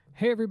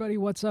Hey everybody,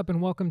 what's up, and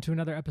welcome to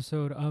another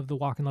episode of the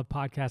Walk in Love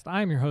podcast.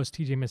 I'm your host,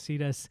 TJ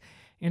Macedas,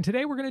 and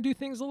today we're going to do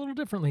things a little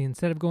differently.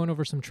 Instead of going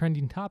over some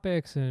trending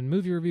topics and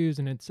movie reviews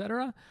and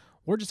etc.,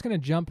 we're just going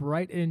to jump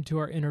right into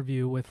our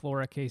interview with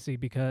Lara Casey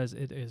because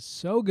it is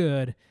so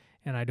good,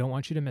 and I don't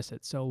want you to miss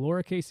it. So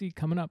Lara Casey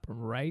coming up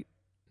right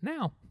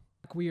now.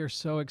 We are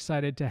so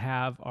excited to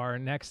have our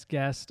next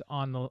guest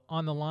on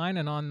the line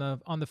and on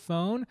the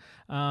phone.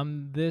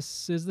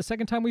 This is the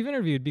second time we've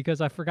interviewed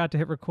because I forgot to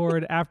hit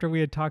record after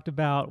we had talked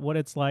about what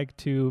it's like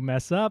to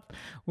mess up.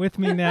 With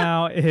me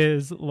now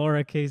is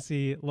Lara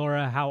Casey.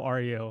 Lara, how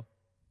are you?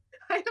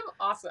 I am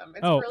awesome.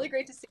 It's really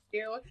great to see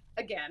you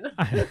again.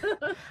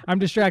 I'm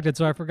distracted,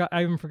 so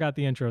I even forgot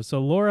the intro.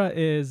 So Lara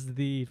is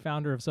the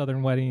founder of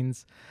Southern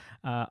Weddings,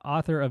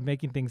 author of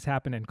Making Things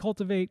Happen and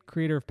Cultivate,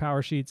 creator of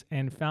Power Sheets,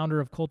 and founder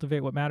of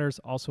Cultivate What Matters,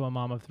 also a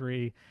mom of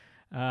three.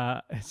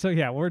 So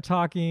yeah, we're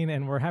talking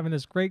and we're having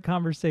this great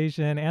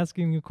conversation,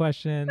 asking you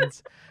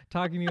questions,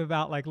 talking to you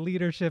about like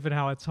leadership and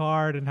how it's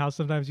hard and how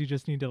sometimes you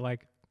just need to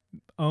like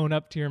own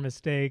up to your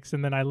mistakes.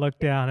 And then I look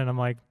down and I'm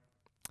like,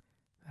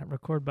 that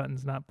record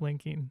button's not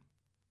blinking.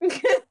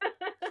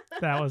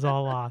 That was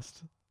all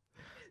lost.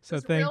 So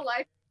real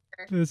life.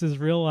 This is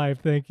real life.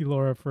 Thank you,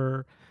 Lara,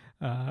 for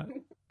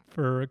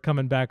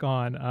coming back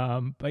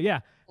on. But yeah,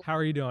 how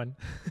are you doing?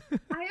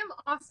 I am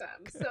awesome.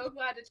 So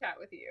glad to chat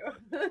with you.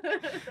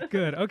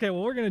 Good. Okay.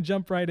 Well, we're going to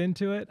jump right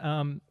into it.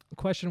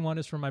 Question one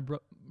is from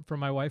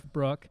my wife,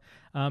 Brooke.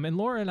 And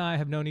Lara and I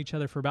have known each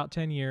other for about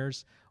 10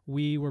 years.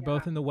 We were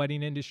both in the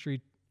wedding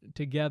industry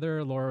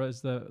together. Lara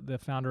is the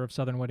founder of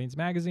Southern Weddings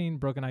magazine.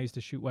 Brooke and I used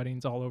to shoot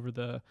weddings all over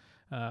the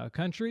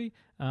country.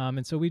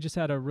 And so we just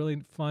had a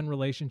really fun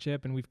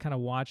relationship, and we've kind of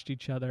watched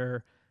each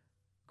other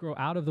grow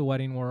out of the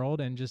wedding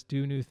world and just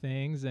do new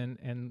things.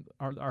 And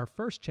our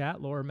first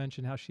chat, Lara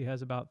mentioned how she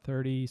has about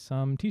 30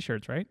 some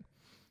t-shirts, right?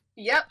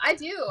 Yep, I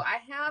do. I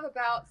have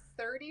about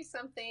 30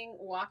 something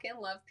walk in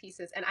love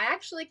pieces. And I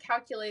actually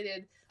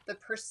calculated the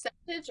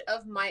percentage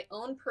of my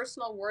own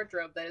personal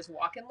wardrobe that is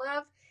walk in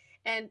love.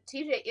 And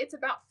TJ, it's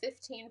about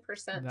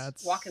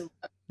 15% walk in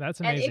love. That's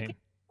amazing. And it can be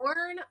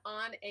worn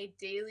on a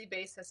daily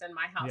basis in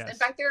my house. Yes. In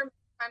fact, there are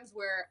times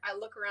where I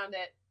look around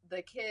at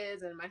the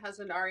kids and my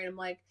husband Ari, and I'm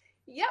like,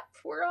 yep,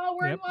 we're all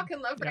wearing walk in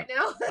love right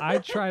now. I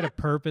try to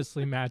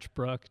purposely match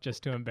Brooke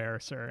just to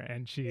embarrass her,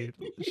 and she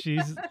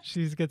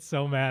gets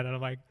so mad, and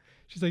I'm like,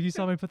 she's like, you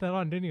saw me put that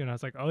on, didn't you? And I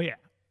was like, oh yeah,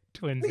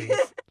 twinsies.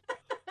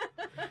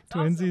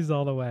 Twinsies awesome.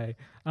 All the way.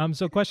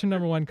 So question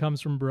number one comes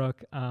from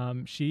Brooke.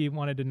 She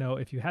wanted to know,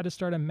 if you had to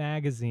start a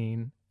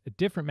magazine, a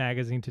different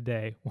magazine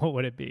today, what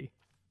would it be?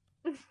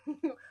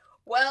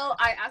 Well,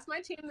 I asked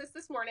my team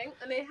this morning,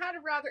 and they had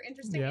a rather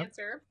interesting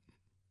answer.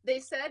 They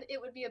said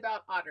it would be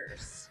about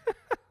otters.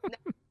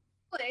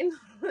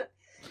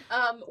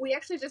 We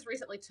actually just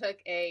recently took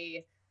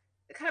a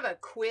kind of a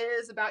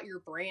quiz about your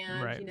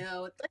brand, right. You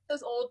know, like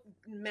those old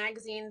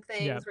magazine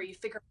things where you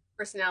figure out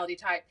personality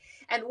type.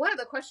 And one of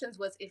the questions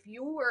was, if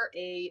you were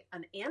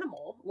an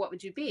animal, what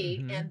would you be?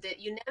 Mm-hmm. And the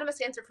unanimous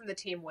answer from the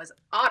team was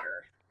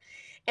otter.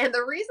 And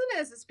the reason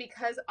is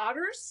because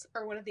otters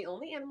are one of the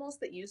only animals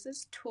that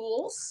uses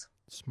tools.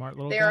 Smart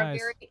little They're guys. a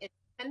very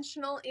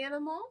intentional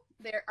animal.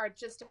 They are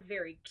just a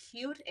very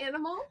cute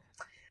animal.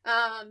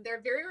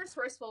 They're very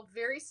resourceful,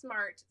 very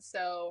smart.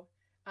 So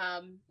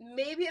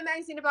maybe a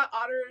magazine about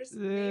otters,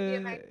 maybe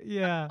a magazine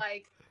about,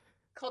 like,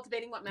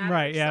 cultivating what matters.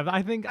 Right, yeah.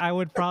 I think I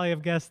would probably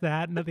have guessed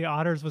that. And the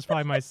otters was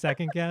probably my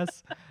second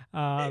guess.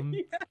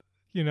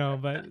 You know,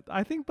 but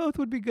I think both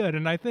would be good.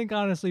 And I think,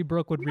 honestly,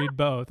 Brooke would read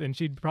both. And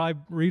she'd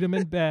probably read them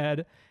in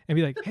bed and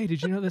be like, hey,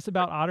 did you know this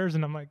about otters?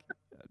 And I'm like,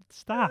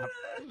 stop.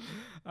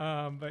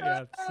 But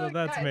yeah, so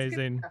that's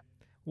amazing.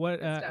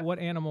 What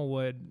animal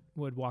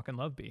would walk in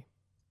love be?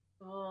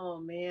 Oh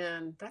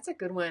man, that's a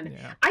good one.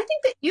 Yeah. I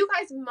think that you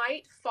guys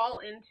might fall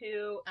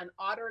into an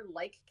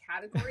otter-like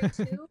category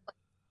too.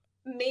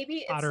 Maybe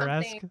it's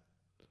otter-esque? Something.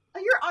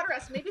 Oh, you're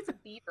otter-esque. Maybe it's a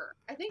beaver.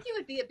 I think you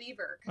would be a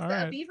beaver because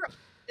a beaver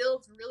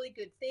builds really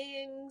good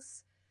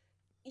things.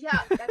 Yeah,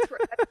 that's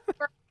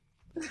right.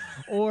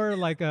 Or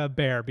like a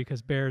bear,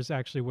 because bears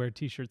actually wear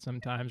t-shirts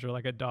sometimes, or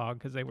like a dog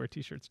because they wear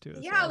t-shirts too.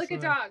 Yeah, like a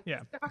dog. Yeah.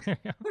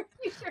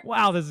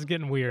 Wow, this is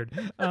getting weird.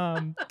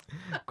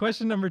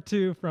 Question number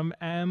two from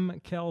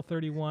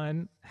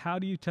MKel31. How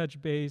do you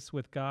touch base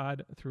with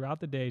God throughout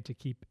the day to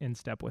keep in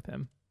step with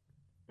him?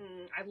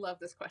 I love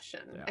this question.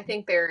 Yeah. I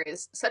think there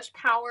is such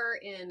power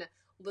in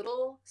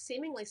little,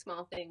 seemingly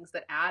small things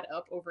that add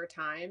up over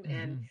time,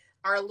 and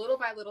our little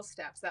by little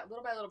steps, that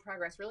little by little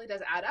progress really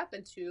does add up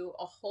into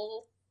a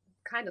whole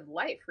kind of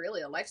life,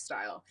 really a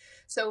lifestyle.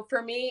 So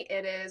for me,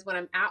 it is when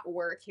I'm at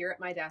work here at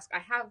my desk, I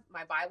have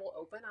my Bible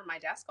open on my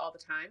desk all the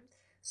time.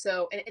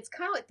 So, and it's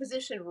kind of like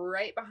positioned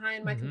right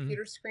behind my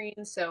computer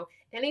screen. So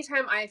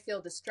anytime I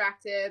feel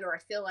distracted or I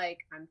feel like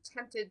I'm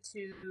tempted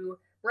to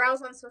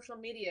browse on social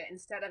media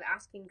instead of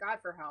asking God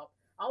for help,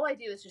 all I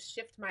do is just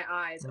shift my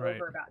eyes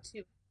over about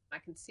 2. I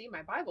can see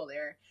my Bible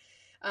there.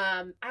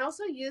 I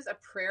also use a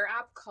prayer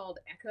app called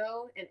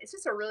Echo, and it's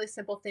just a really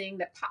simple thing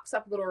that pops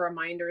up little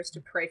reminders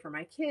to pray for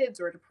my kids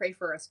or to pray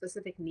for a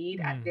specific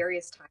need at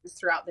various times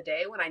throughout the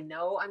day when I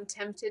know I'm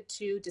tempted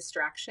to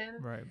distraction.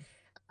 Right.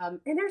 And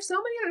there's so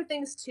many other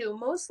things too,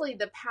 mostly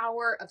the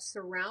power of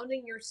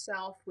surrounding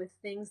yourself with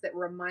things that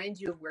remind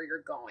you of where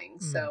you're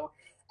going. So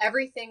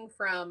everything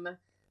from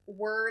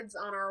words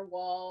on our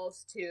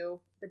walls to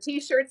the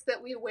t-shirts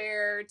that we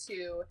wear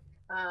to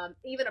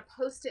even a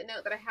post-it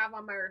note that I have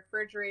on my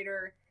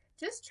refrigerator,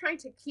 just trying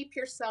to keep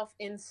yourself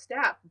in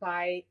step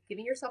by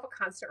giving yourself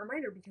a constant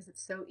reminder, because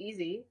it's so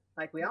easy,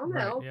 like we all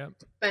know,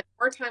 to spend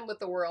more time with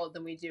the world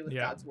than we do with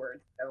God's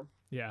word. So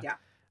yeah.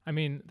 I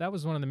mean, that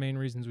was one of the main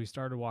reasons we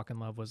started Walk in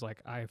Love, was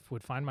like I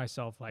would find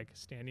myself like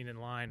standing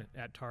in line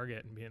at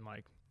Target and being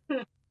like,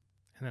 and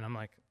then I'm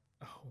like,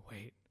 oh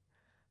wait,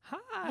 hi,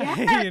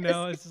 yes, you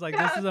know, it's just like,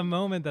 this is a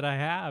moment that I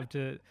have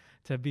to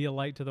be a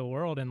light to the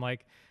world. And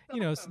like, you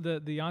know,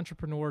 the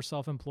entrepreneur,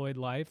 self-employed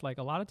life, like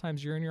a lot of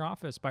times you're in your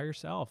office by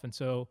yourself. And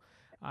so,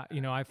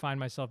 you know, I find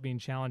myself being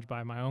challenged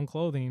by my own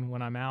clothing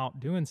when I'm out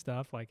doing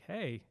stuff like,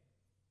 hey,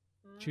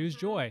 choose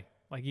joy.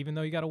 Like, even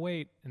though you got to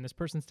wait and this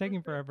person's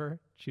taking forever,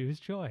 choose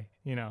joy.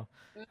 You know,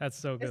 that's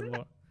so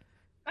good.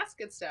 That's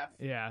good stuff.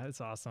 Yeah, it's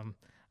awesome.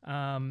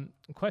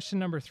 Question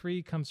number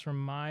 3 comes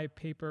from My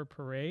Paper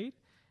Parade.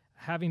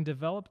 Having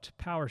developed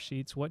power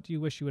sheets, what do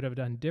you wish you would have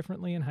done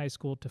differently in high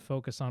school to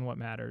focus on what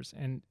matters?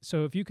 And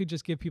so if you could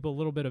just give people a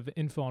little bit of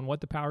info on what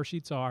the power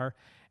sheets are,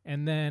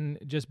 and then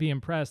just be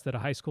impressed that a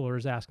high schooler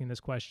is asking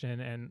this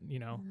question. And, you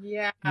know, you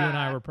and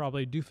I were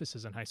probably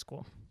doofuses in high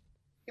school.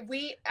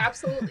 We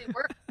absolutely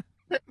were.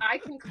 I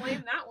can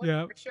claim that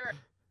one for sure.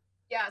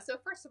 Yeah. So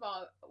first of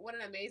all, what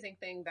an amazing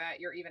thing that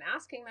you're even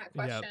asking that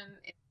question.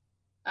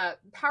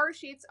 Power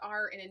sheets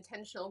are an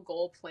intentional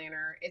goal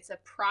planner. It's a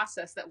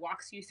process that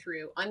walks you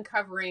through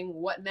uncovering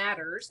what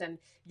matters and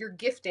your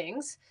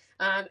giftings,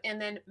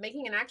 and then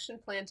making an action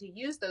plan to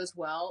use those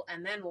well,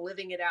 and then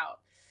living it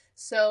out.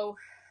 So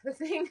the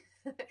thing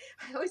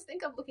I always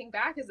think of looking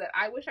back is that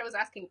I wish I was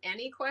asking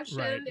any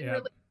question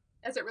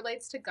as it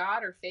relates to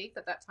God or faith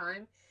at that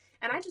time.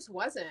 And I just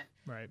wasn't.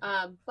 Right.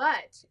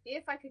 But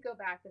if I could go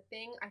back, the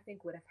thing I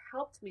think would have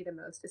helped me the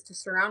most is to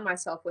surround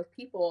myself with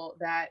people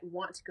that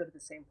want to go to the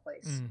same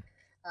place.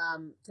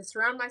 To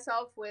surround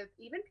myself with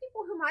even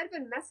people who might have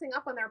been messing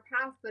up on their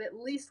path, but at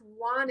least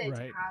wanted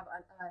to have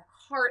a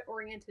heart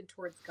oriented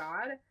towards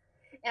God.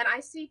 And I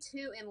see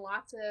too in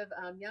lots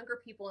of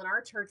younger people in our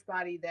church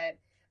body that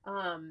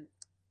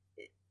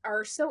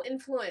are so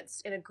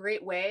influenced in a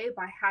great way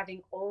by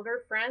having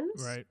older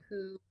friends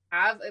who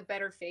have a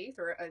better faith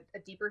or a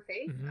deeper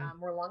faith,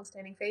 more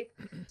longstanding faith.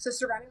 So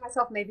surrounding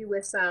myself maybe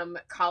with some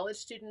college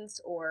students,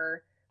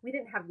 or we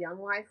didn't have Young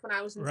Life when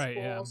I was in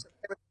school. So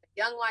there was a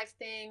Young Life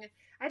thing.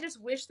 I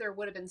just wish there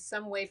would have been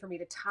some way for me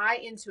to tie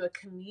into a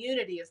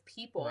community of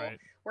people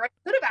where I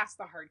could have asked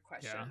the hard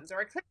questions,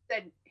 or I could have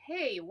said,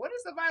 hey, what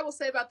does the Bible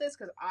say about this?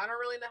 Because I don't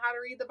really know how to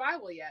read the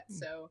Bible yet.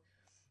 So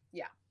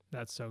yeah.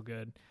 That's so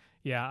good.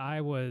 Yeah,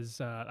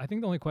 I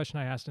think the only question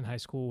I asked in high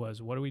school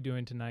was, what are we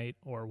doing tonight,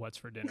 or what's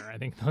for dinner? I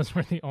think those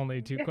were the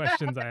only 2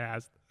 questions I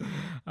asked.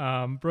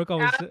 Brooke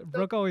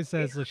always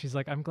says, she's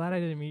like, I'm glad I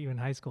didn't meet you in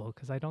high school,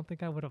 because I don't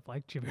think I would have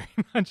liked you very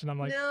much. And I'm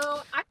like,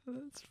 no,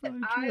 that's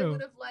probably I true.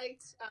 would have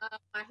liked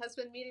my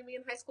husband meeting me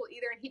in high school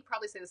either, and he'd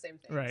probably say the same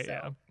thing. Right,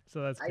 so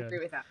So that's good. I agree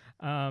with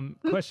that.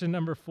 Question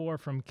number 4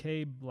 from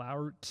Kay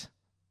Blaurt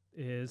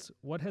is,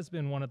 what has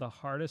been one of the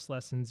hardest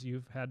lessons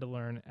you've had to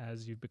learn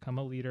as you've become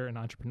a leader and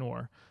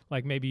entrepreneur?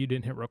 Like maybe you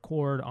didn't hit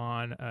record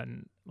on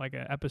an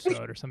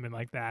episode or something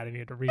like that, and you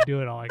had to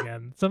redo it all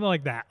again. Something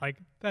like that. Like,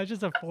 that's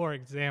just a for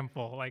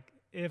example. Like,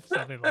 if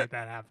something like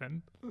that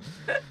happened.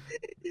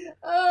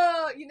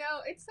 Oh,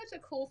 it's such a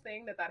cool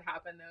thing that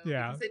happened though.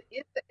 Yeah. Because it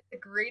is a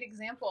great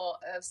example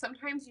of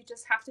sometimes you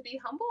just have to be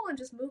humble and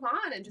just move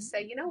on and just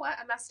say, you know what,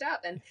 I messed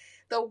up. And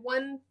the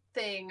one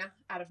thing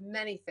out of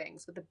many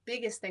things, but the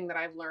biggest thing that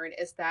I've learned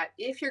is that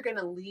if you're going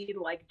to lead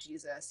like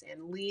Jesus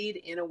and lead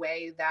in a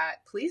way that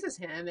pleases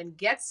him and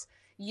gets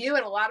you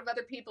and a lot of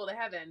other people to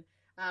heaven,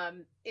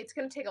 it's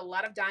going to take a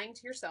lot of dying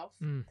to yourself.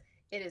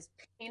 It is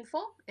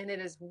painful and it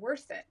is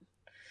worth it.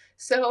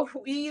 So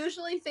we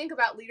usually think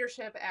about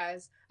leadership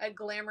as a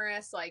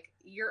glamorous, like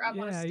you're up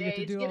on a stage, you get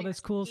to do all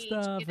this cool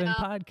stuff and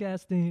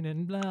podcasting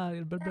and blah,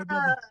 blah, blah,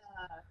 blah.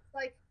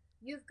 Like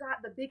you've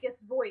got the biggest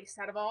voice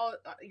out of all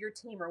your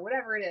team or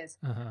whatever it is.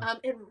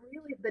 And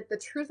really the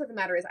truth of the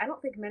matter is, I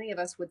don't think many of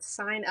us would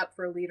sign up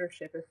for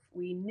leadership if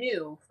we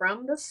knew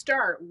from the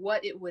start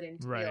what it would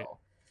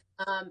entail.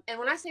 And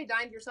when I say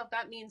dying to yourself,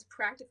 that means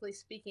practically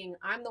speaking,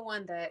 I'm the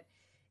one that,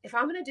 if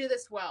I'm going to do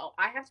this well,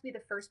 I have to be the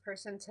first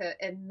person to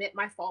admit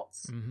my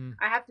faults.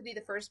 I have to be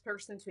the first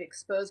person to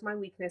expose my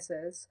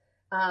weaknesses,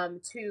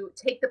 to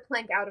take the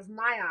plank out of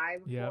my eye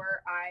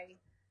before I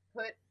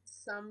put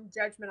some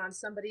judgment on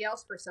somebody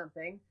else for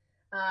something.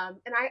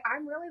 And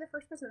I'm really the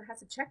first person that has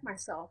to check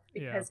myself,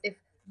 because if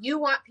you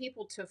want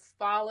people to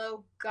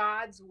follow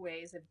God's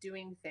ways of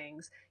doing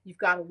things, you've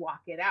got to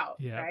walk it out,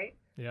 right?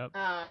 Yep.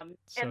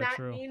 So And that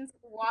true. means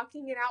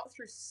walking it out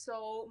through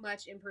so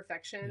much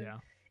imperfection. Yeah.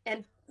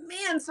 And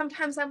man,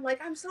 sometimes I'm like,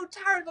 I'm so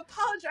tired of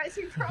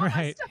apologizing for all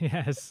Right. that stuff.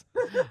 Yes.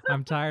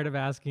 I'm tired of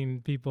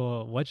asking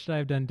people, what should I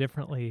have done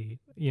differently,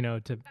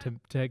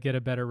 to get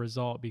a better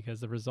result, because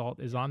the result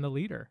is on the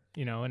leader,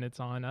 and it's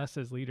on us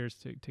as leaders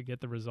to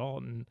get the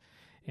result. And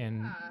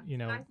And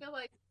I feel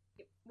like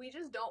we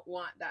just don't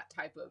want that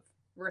type of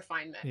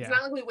refinement. It's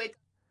not like we wake up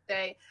and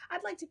say,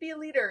 I'd like to be a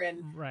leader,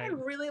 and I'd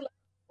really like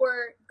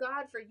for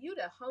God, for you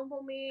to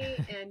humble me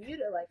and you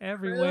to like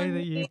every way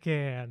that you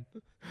can.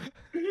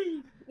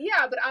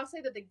 Yeah, but I'll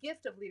say that the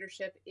gift of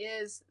leadership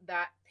is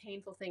that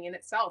painful thing in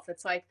itself.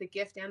 It's like the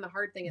gift and the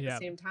hard thing at the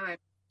same time.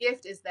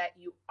 Gift is that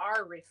you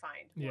are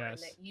refined more, and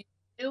that you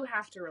do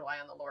have to rely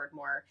on the Lord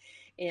more.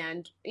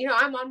 And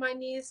I'm on my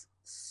knees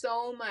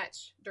so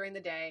much during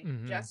the day,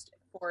 just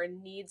for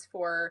needs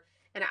for,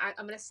 and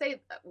I'm going to say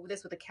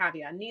this with a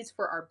caveat, needs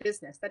for our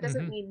business. That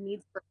doesn't mean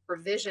needs for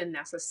provision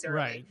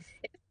necessarily. Right.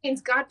 It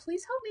means, God,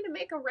 please help me to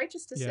make a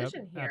righteous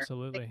decision here.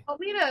 Absolutely. Like, help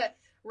me to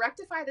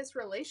rectify this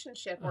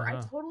relationship, or I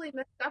totally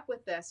messed up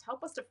with this.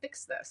 Help us to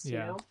fix this, you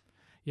know?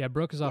 Yeah,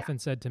 Brooke has often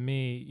said to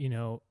me,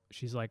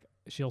 she's like,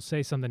 she'll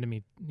say something to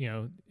me,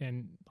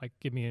 and like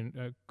give me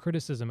a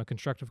criticism, a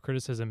constructive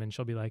criticism, and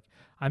she'll be like,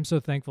 I'm so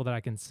thankful that I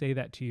can say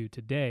that to you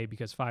today,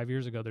 because 5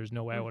 years ago, there's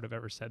no way I would have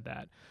ever said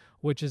that,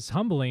 which is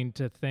humbling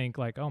to think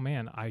like, oh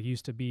man, I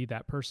used to be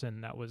that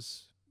person that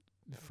was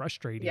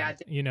frustrating,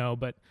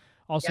 but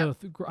also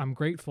I'm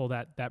grateful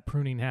that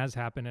pruning has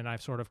happened, and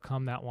I've sort of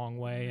come that long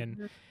way,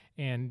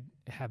 and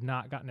have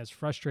not gotten as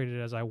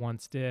frustrated as I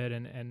once did.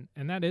 And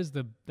that is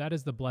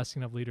the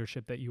blessing of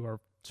leadership, that you are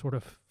sort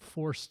of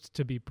forced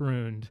to be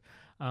pruned,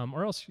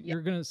 or else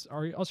you're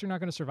not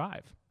going to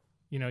survive.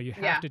 You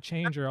have to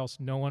change, or else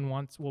no one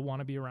will want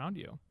to be around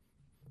you.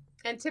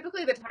 And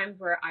typically the times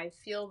where I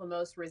feel the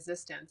most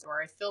resistance,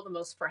 or I feel the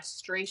most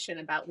frustration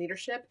about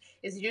leadership,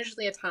 is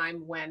usually a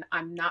time when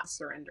I'm not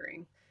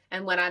surrendering.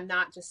 And when I'm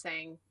not just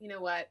saying, you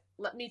know what,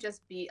 let me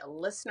just be a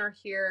listener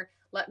here.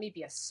 Let me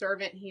be a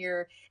servant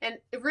here. And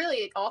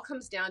it all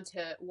comes down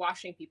to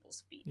washing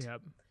people's feet.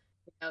 Yep.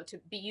 To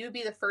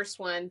be the first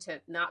one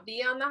to not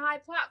be on the high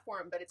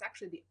platform, but it's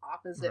actually the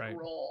opposite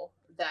role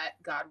that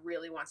God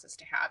really wants us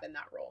to have in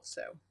that role.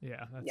 So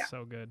yeah, that's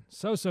so good.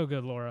 So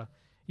good, Laura.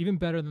 Even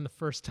better than the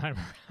first time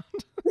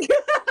around.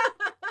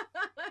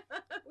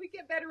 We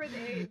get better with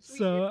age.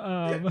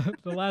 So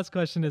the last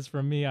question is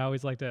from me. I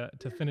always like to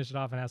finish it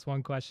off and ask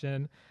one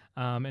question.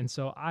 And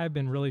so I've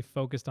been really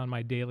focused on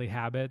my daily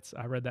habits.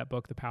 I read that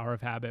book, The Power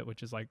of Habit,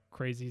 which is like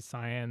crazy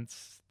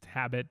science,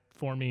 habit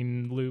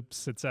forming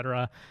loops,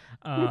 etc.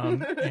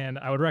 And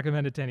I would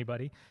recommend it to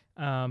anybody.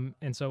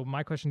 And so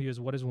my question to you is,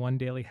 what is one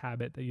daily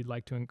habit that you'd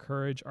like to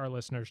encourage our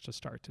listeners to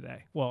start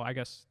today? Well, I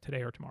guess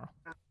today or tomorrow.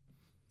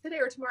 Today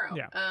or tomorrow.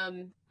 Yeah.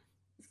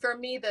 For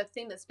me, the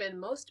thing that's been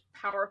most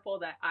powerful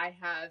that I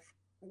have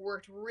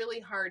worked really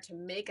hard to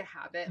make a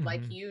habit,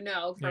 like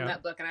from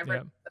that book, and I've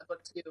read that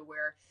book too,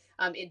 where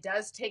it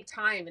does take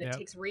time, and it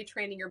takes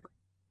retraining your brain.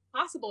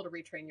 Possible to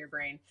retrain your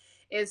brain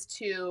is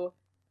to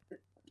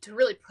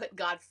really put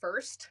God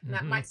first. And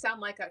that might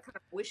sound like a kind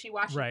of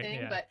wishy-washy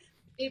thing, but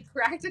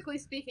practically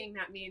speaking,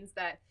 that means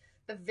that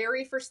the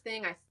very first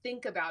thing I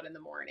think about in the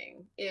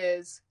morning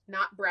is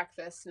not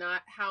breakfast,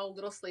 not how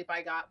little sleep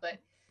I got, but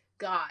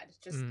God,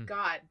 just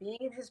God, being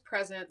in his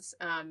presence.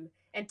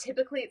 And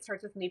typically it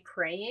starts with me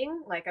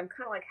praying. Like I'm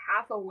kind of like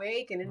half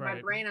awake, and in my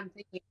brain I'm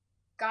thinking,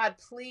 God,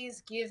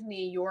 please give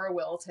me your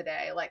will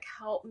today. Like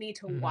help me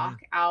to walk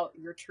out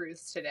your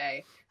truths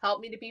today.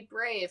 Help me to be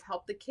brave,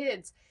 help the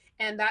kids.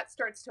 And that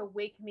starts to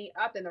wake me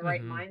up in the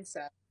right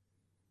mindset.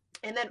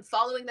 And then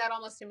following that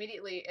almost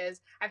immediately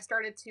is I've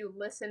started to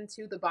listen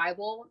to the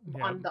Bible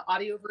on the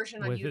audio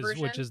version, on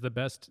YouVersion. Which is the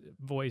best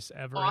voice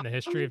ever in the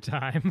history of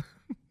time.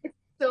 It's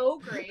so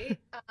great.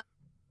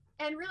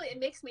 And really, it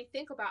makes me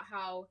think about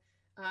how,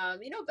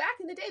 back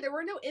in the day, there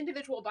were no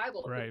individual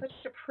Bibles. Right. It was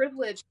such a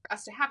privilege for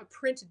us to have a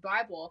printed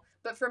Bible.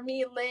 But for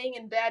me, laying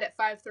in bed at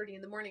 5:30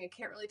 in the morning, I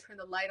can't really turn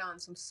the light on.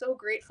 So I'm so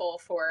grateful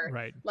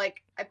for,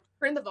 like, I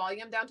turn the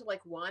volume down to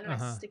like 1, and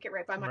I stick it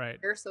right by my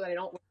ear so that I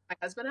don't wake my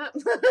husband up.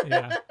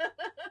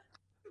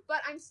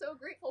 But I'm so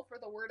grateful for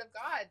the Word of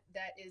God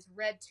that is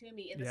read to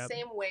me in the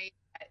same way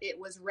that it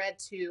was read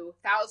to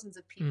thousands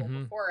of people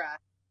before us.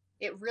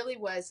 It really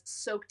was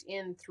soaked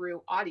in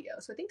through audio.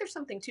 So I think there's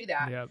something to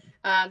that.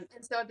 And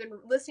so I've been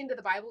listening to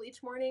the Bible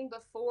each morning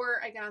before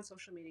I get on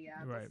social media,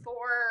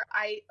 before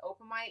I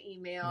open my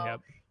email,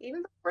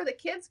 even before the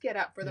kids get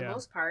up for the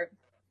most part.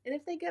 And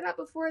if they get up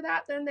before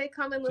that, then they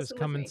come and listen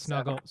with me. Just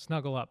come and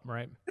snuggle up,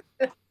 right?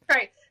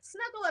 Right.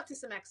 Snuggle up to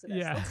some Exodus.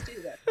 Yeah. Let's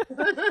do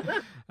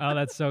this. Oh,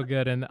 that's so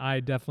good. And I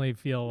definitely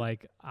feel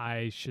like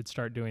I should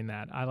start doing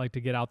that. I like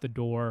to get out the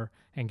door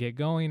and get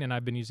going. And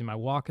I've been using my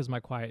walk as my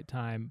quiet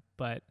time.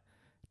 But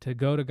to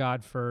go to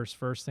God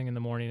first thing in the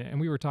morning. And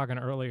we were talking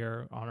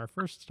earlier on our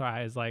first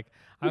try is like,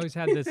 I always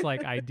had this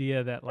like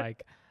idea that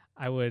like,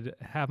 I would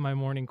have my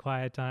morning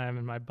quiet time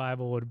and my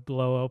Bible would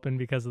blow open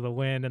because of the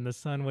wind and the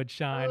sun would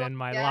shine and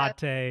my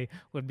latte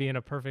would be in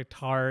a perfect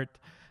heart,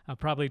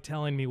 probably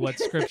telling me what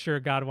scripture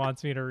God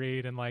wants me to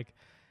read. And like,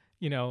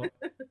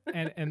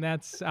 and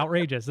that's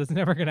outrageous. That's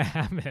never going to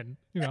happen.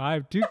 I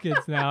have 2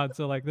 kids now. And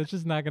so like, that's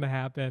just not going to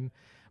happen.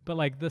 But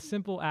like the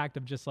simple act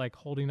of just like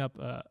holding up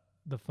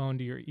the phone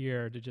to your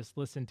ear to just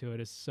listen to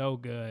it is so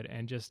good.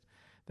 And just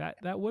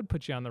that would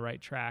put you on the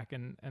right track.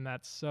 And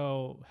that's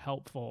so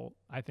helpful.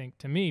 I think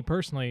to me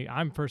personally,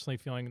 I'm personally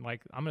feeling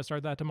like I'm going to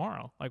start that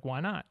tomorrow. Like, why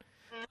not?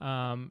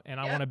 And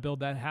I want to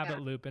build that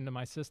habit loop into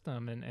my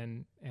system.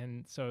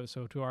 And so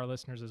to our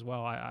listeners as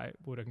well, I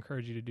would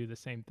encourage you to do the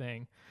same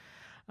thing.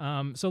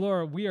 So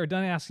Laura, we are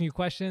done asking you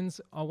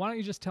questions. Why don't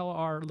you just tell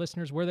our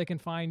listeners where they can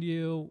find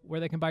you, where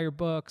they can buy your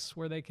books,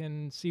 where they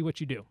can see what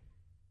you do?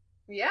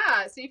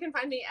 Yeah, so you can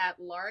find me at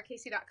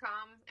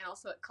laracasey.com and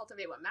also at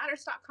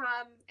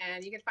cultivatewhatmatters.com,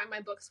 and you can find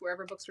my books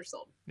wherever books are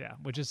sold. Yeah,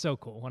 which is so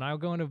cool. When I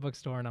go into a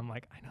bookstore and I'm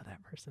like, I know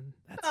that person.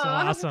 That's so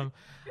awesome.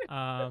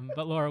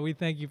 But Laura, we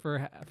thank you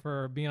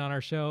for being on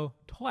our show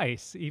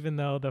twice, even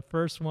though the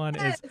first one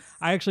is,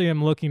 I actually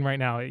am looking right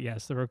now.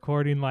 Yes, the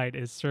recording light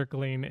is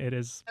circling. It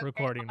is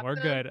recording. Awesome. We're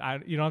good.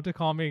 You don't have to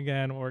call me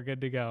again. We're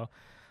good to go.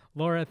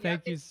 Laura,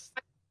 thank you.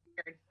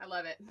 I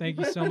love it. Thank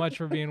you so much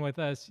for being with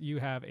us. You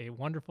have a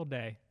wonderful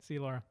day. See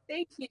you, Laura.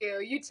 Thank you.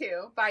 You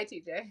too. Bye,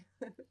 TJ.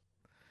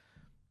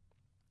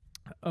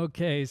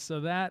 Okay,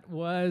 so that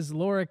was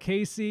Lara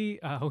Casey.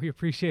 We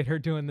appreciate her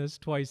doing this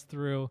twice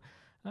through.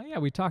 Yeah,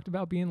 we talked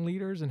about being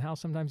leaders and how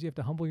sometimes you have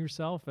to humble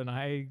yourself. And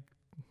I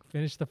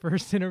finished the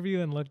first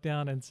interview and looked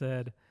down and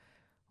said,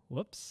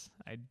 whoops,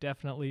 I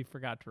definitely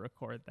forgot to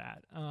record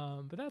that.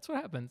 But that's what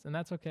happens, and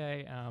that's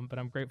okay. But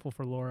I'm grateful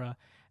for Laura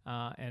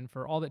and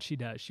for all that she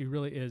does. She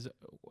really is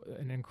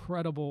an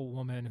incredible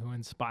woman who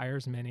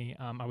inspires many.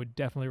 I would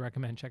definitely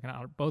recommend checking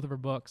out both of her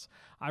books.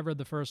 I've read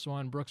the first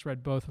one. Brooks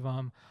read both of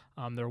them.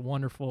 They're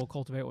wonderful.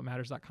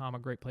 CultivateWhatMatters.com, a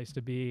great place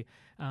to be.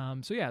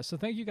 So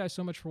thank you guys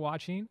so much for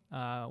watching.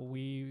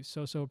 We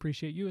so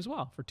appreciate you as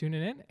well for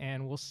tuning in,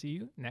 and we'll see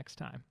you next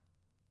time.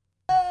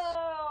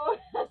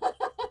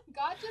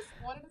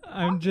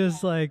 I'm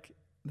just like,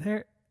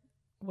 there,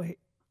 wait,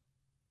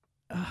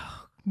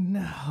 oh,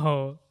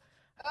 no.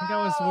 I think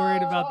I was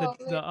worried about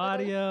the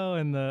audio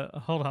and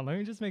hold on, let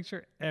me just make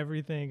sure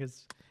everything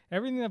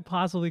that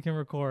possibly can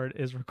record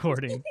is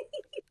recording.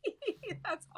 That's